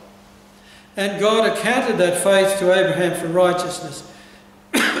God. And God accounted that faith to Abraham for righteousness.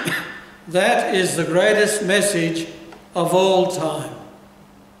 That is the greatest message of all time.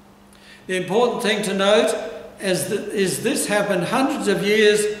 The important thing to note is this happened hundreds of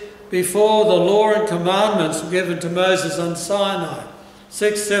years before the law and commandments were given to Moses on Sinai.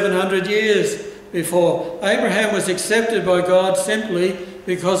 600-700 years before. Abraham was accepted by God simply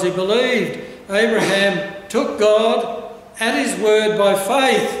because he believed. Abraham took God at his word by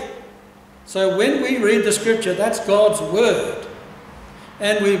faith. So when we read the scripture, that's God's word.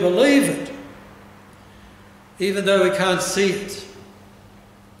 And we believe it, even though we can't see it.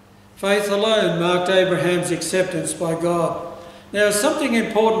 Faith alone marked Abraham's acceptance by God. Now, something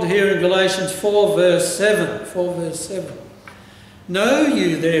important here in Galatians 4 verse 7. 4 verse 7. Know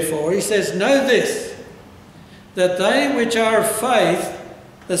you, therefore, he says, know this, that they which are of faith,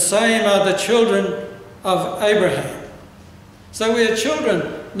 the same are the children of Abraham. So we are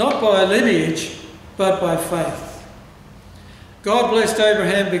children not by lineage, but by faith. God blessed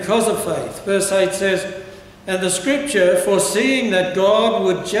Abraham because of faith. Verse 8 says, and the scripture, foreseeing that God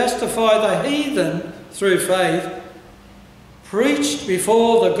would justify the heathen through faith, preached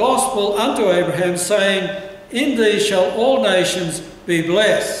before the gospel unto Abraham, saying, in thee shall all nations be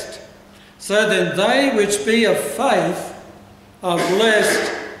blessed. So then they which be of faith are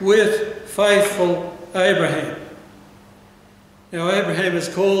blessed with faithful Abraham. Now Abraham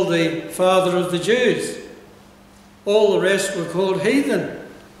is called the father of the Jews. All the rest were called heathen.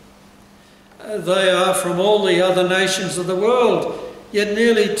 They are from all the other nations of the world. Yet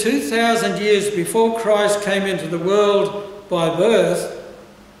nearly 2,000 years before Christ came into the world by birth,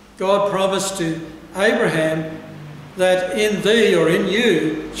 God promised to Abraham that in thee or in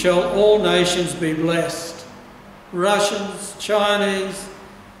you shall all nations be blessed. Russians, Chinese,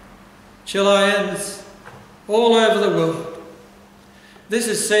 Chileans, all over the world. This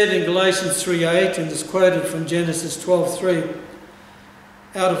is said in Galatians 3:8 and is quoted from Genesis 12:3.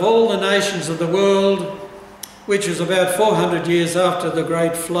 Out of all the nations of the world, which was about 400 years after the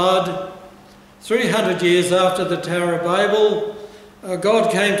great flood, 300 years after the Tower of Babel,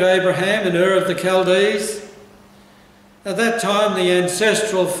 God came to Abraham in Ur of the Chaldees. At that time, the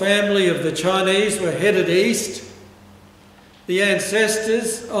ancestral family of the Chinese were headed east. The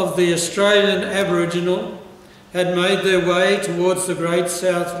ancestors of the Australian Aboriginal had made their way towards the great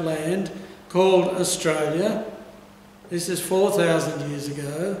south land called Australia. This is 4,000 years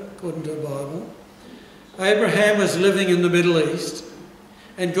ago, according to the Bible. Abraham was living in the Middle East,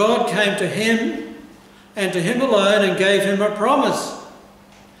 and God came to him and to him alone and gave him a promise.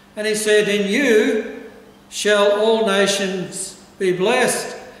 And he said, in you shall all nations be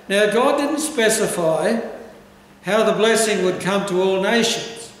blessed. Now, God didn't specify how the blessing would come to all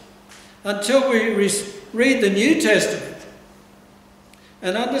nations until we read the New Testament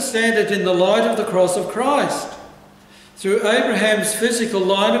and understand it in the light of the cross of Christ. Through Abraham's physical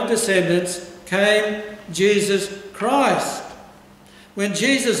line of descendants came Jesus Christ. When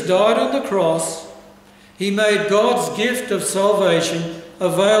Jesus died on the cross, he made God's gift of salvation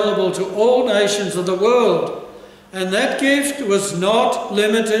available to all nations of the world. And that gift was not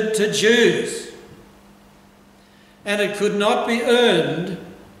limited to Jews. And it could not be earned.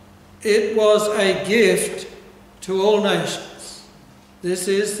 It was a gift to all nations. This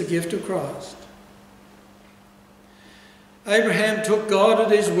is the gift of Christ. Abraham took God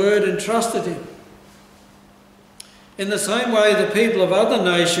at his word and trusted him. In the same way, the people of other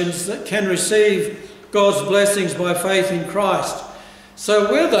nations that can receive God's blessings by faith in Christ.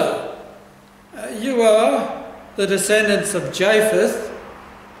 So whether you are the descendants of Japheth,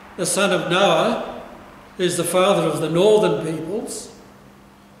 the son of Noah, who's the father of the northern peoples,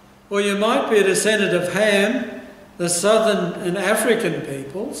 or you might be a descendant of Ham, the southern and African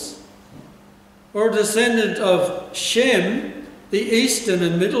peoples, or a descendant of Shem, the eastern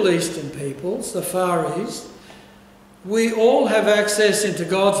and Middle Eastern peoples, the Far East, we all have access into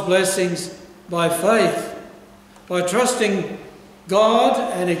God's blessings by faith, by trusting God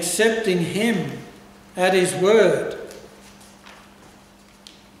and accepting him at his word.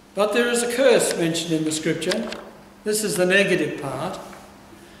 But there is a curse mentioned in the scripture. This is the negative part.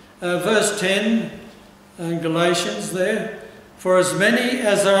 Verse 10 in Galatians there. For as many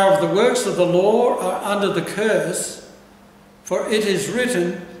as are of the works of the law are under the curse, for it is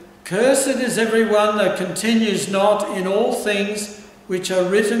written, cursed is everyone that continues not in all things which are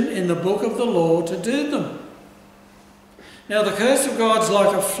written in the book of the law to do them. Now the curse of God's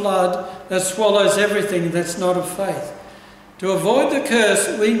like a flood that swallows everything that's not of faith. To avoid the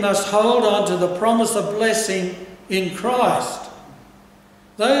curse, we must hold on to the promise of blessing in Christ.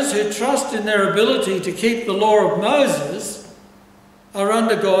 Those who trust in their ability to keep the law of Moses are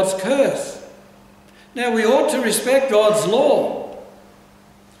under God's curse. Now we ought to respect God's law.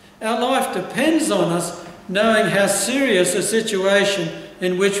 Our life depends on us knowing how serious a situation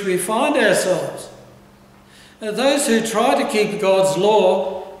in which we find ourselves. Those who try to keep God's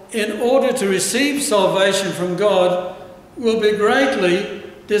law in order to receive salvation from God will be greatly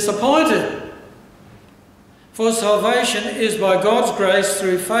disappointed. For salvation is by God's grace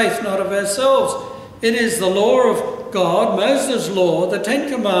through faith, not of ourselves. It is the law of God, Moses' law, the 10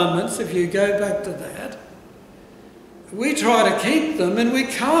 Commandments, if you go back to that. We try to keep them and we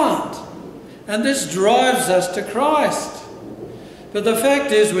can't. And this drives us to Christ. But the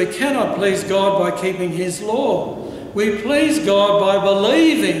fact is we cannot please God by keeping his law. We please God by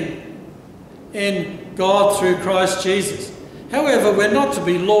believing in God through Christ Jesus. However, we're not to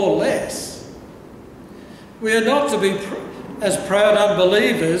be lawless. We are not to be as proud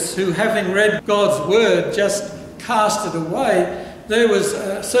unbelievers who, having read God's word, just cast it away. There was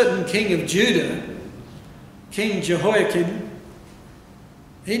a certain king of Judah, King Jehoiakim.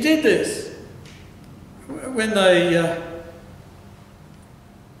 He did this. When they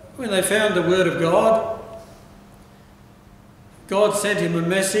found the word of God, God sent him a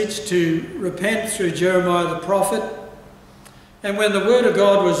message to repent through Jeremiah the prophet. And when the word of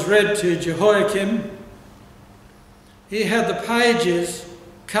God was read to Jehoiakim, he had the pages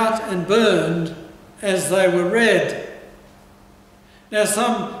cut and burned as they were read. Now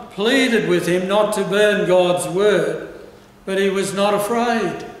some pleaded with him not to burn God's word, but he was not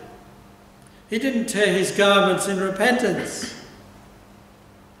afraid. He didn't tear his garments in repentance.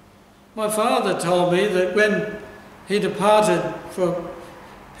 My father told me that when he departed for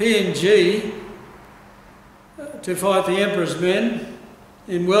PNG to fight the Emperor's men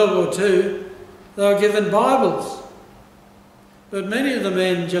in World War II, they were given Bibles. But many of the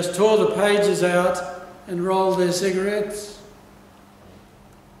men just tore the pages out and rolled their cigarettes.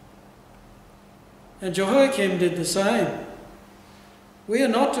 And Jehoiakim did the same. We are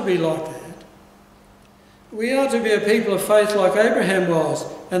not to be like that. We are to be a people of faith like Abraham was,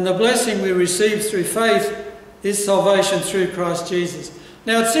 and the blessing we receive through faith is salvation through Christ Jesus.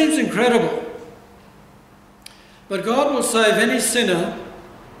 Now it seems incredible, but God will save any sinner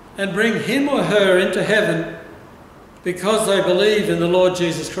and bring him or her into heaven because they believe in the Lord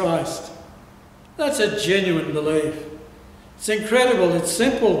Jesus Christ. That's a genuine belief. It's incredible, it's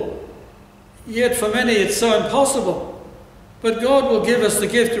simple, yet for many it's so impossible. But God will give us the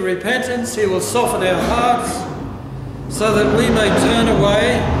gift of repentance. He will soften our hearts so that we may turn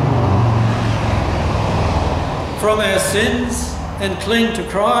away from our sins and cling to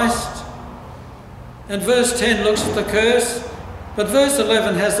Christ. And verse 10 looks at the curse, but verse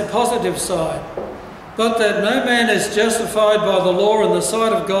 11 has the positive side. But that no man is justified by the law in the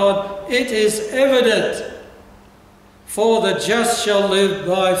sight of God, it is evident, for the just shall live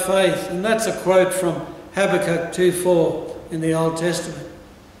by faith. And that's a quote from Habakkuk 2:4 in the Old Testament.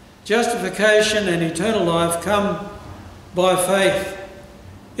 Justification and eternal life come by faith.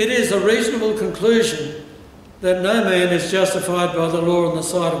 It is a reasonable conclusion that no man is justified by the law in the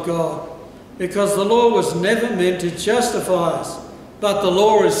sight of God, because the law was never meant to justify us, but the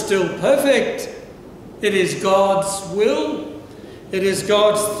law is still perfect. It is God's will. It is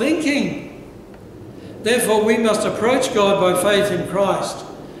God's thinking. Therefore, we must approach God by faith in Christ,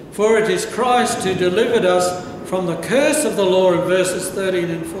 for it is Christ who delivered us from the curse of the law in verses 13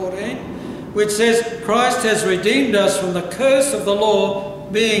 and 14, which says, Christ has redeemed us from the curse of the law,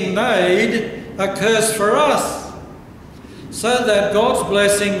 being made a curse for us, so that God's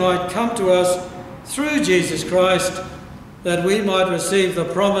blessing might come to us through Jesus Christ, that we might receive the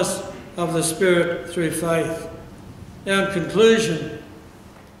promise of the Spirit through faith. Now, in conclusion,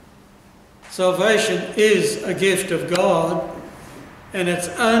 salvation is a gift of God, and it's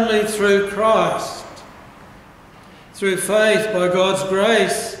only through Christ, through faith by God's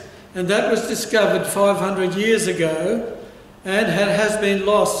grace, and that was discovered 500 years ago and has been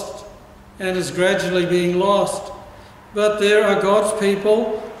lost and is gradually being lost. But there are God's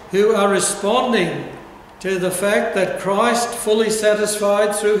people who are responding to the fact that Christ fully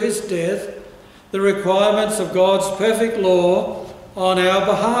satisfied through his death the requirements of God's perfect law on our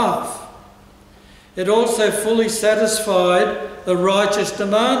behalf. It also fully satisfied the righteous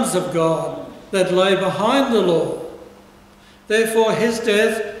demands of God that lay behind the law. Therefore, his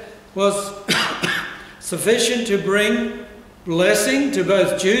death was sufficient to bring blessing to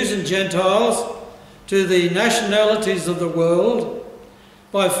both Jews and Gentiles, to the nationalities of the world.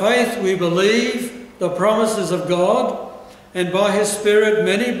 By faith we believe the promises of God, and by his Spirit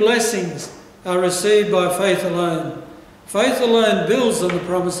many blessings are received by faith alone. Faith alone builds on the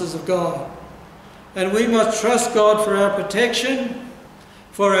promises of God. And we must trust God for our protection,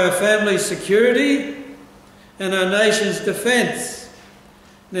 for our family's security, and our nation's defence.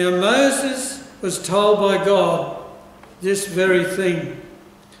 Now Moses was told by God this very thing,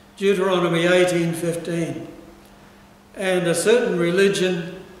 Deuteronomy 18:15. And a certain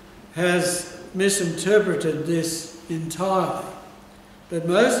religion has misinterpreted this entirely. But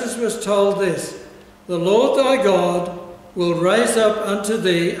Moses was told this: the Lord thy God will raise up unto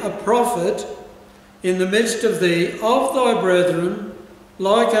thee a prophet in the midst of thee of thy brethren,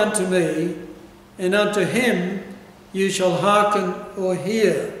 like unto me, and unto him you shall hearken or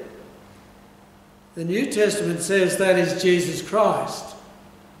hear. The New Testament says that is Jesus Christ.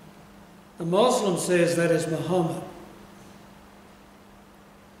 The Muslim says that is Muhammad.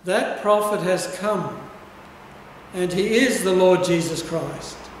 That prophet has come, and he is the Lord Jesus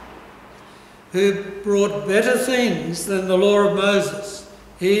Christ, who brought better things than the law of Moses.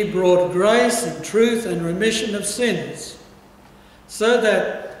 He brought grace and truth and remission of sins, so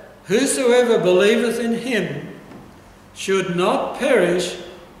that whosoever believeth in him should not perish,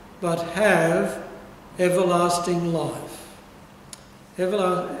 but have everlasting life.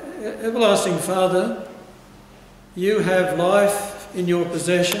 Everlasting Father, you have life in your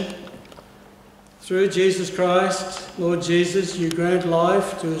possession. Through Jesus Christ, Lord Jesus, you grant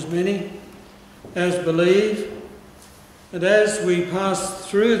life to as many as believe. And as we pass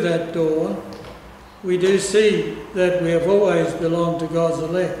through that door, we do see that we have always belonged to God's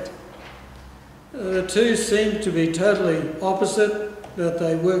elect. The two seem to be totally opposite, but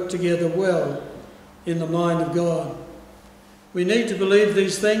they work together well in the mind of God. We need to believe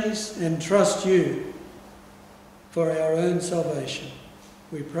these things and trust you for our own salvation.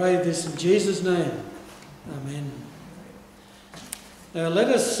 We pray this in Jesus' name. Amen. Now let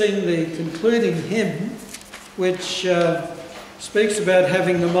us sing the concluding hymn, which speaks about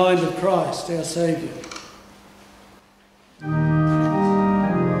having the mind of Christ, our Saviour.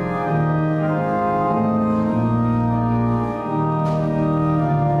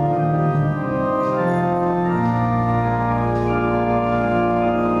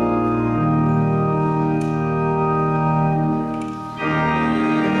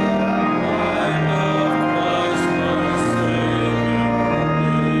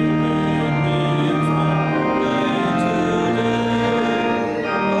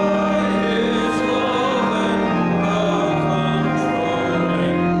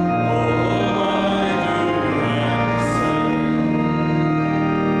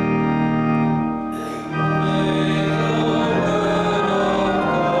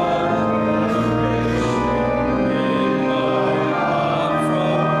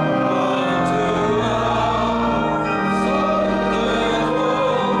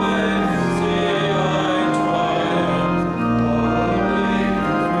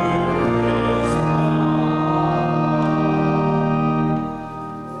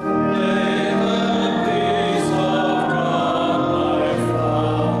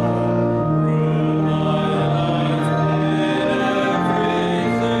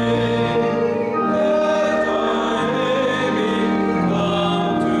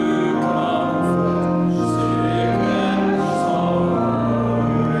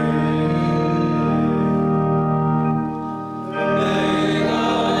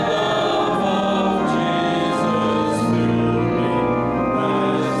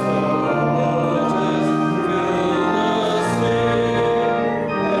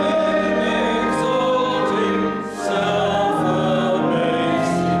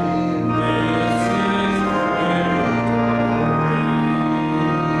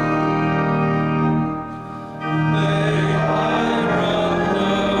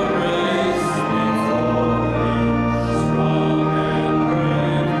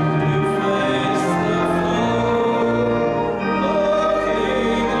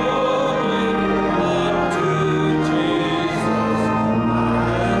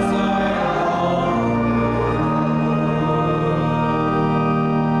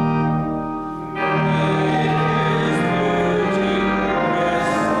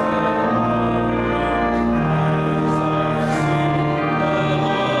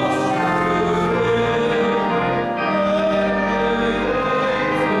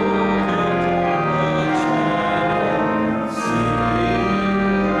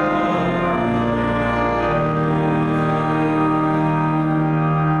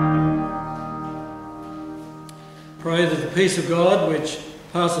 Pray that the peace of God, which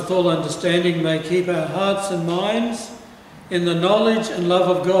passeth all understanding, may keep our hearts and minds in the knowledge and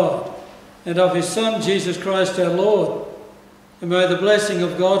love of God and of his Son, Jesus Christ our Lord. And may the blessing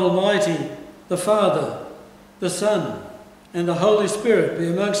of God Almighty, the Father, the Son, and the Holy Spirit be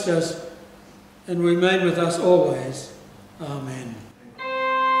amongst us and remain with us always. Amen.